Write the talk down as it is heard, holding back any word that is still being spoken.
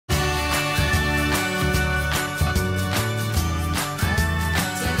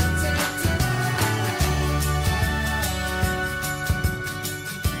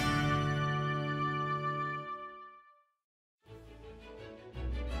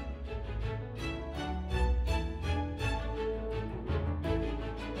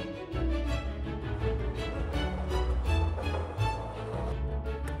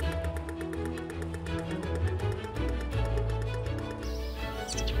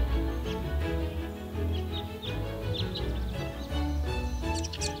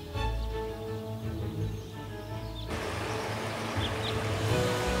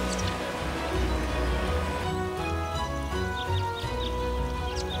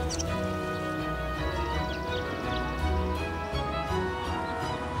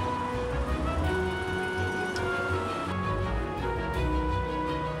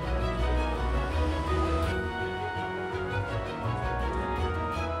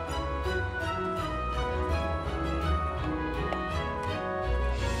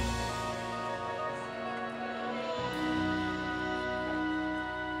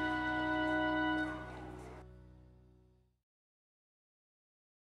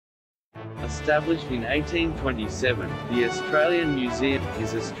Established in 1827, the Australian Museum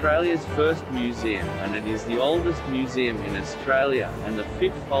is Australia's first museum, and it is the oldest museum in Australia, and the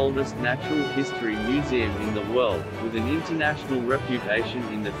fifth oldest natural history museum in the world, with an international reputation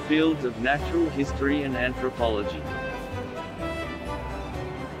in the fields of natural history and anthropology.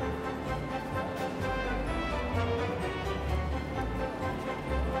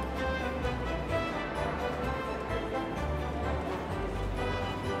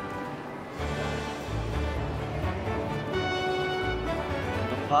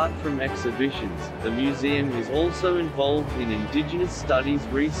 Apart from exhibitions, the museum is also involved in Indigenous studies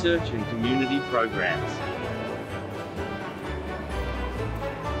research and community programs.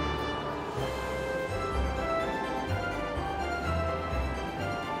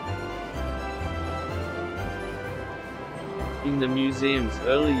 In the museum's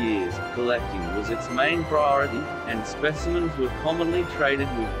early years, collecting was its main priority, and specimens were commonly traded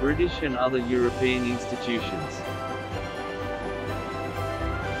with British and other European institutions.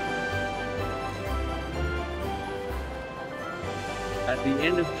 At the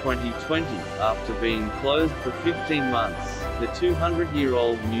end of 2020, after being closed for 15 months, the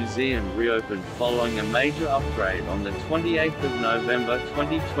 200-year-old museum reopened following a major upgrade on the 28th of November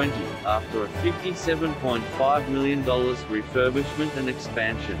 2020, after a $57.5 million refurbishment and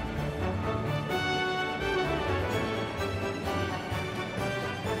expansion.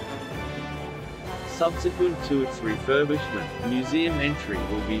 Subsequent to its refurbishment, museum entry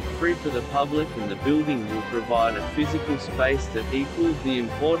will be free for the public, and the building will provide a physical space that equals the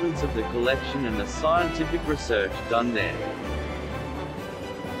importance of the collection and the scientific research done there.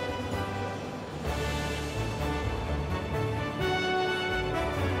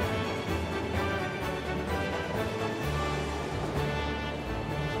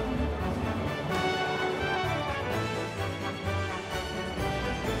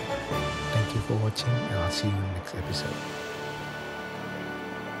 Thank you for watching, and I'll see you in the next episode.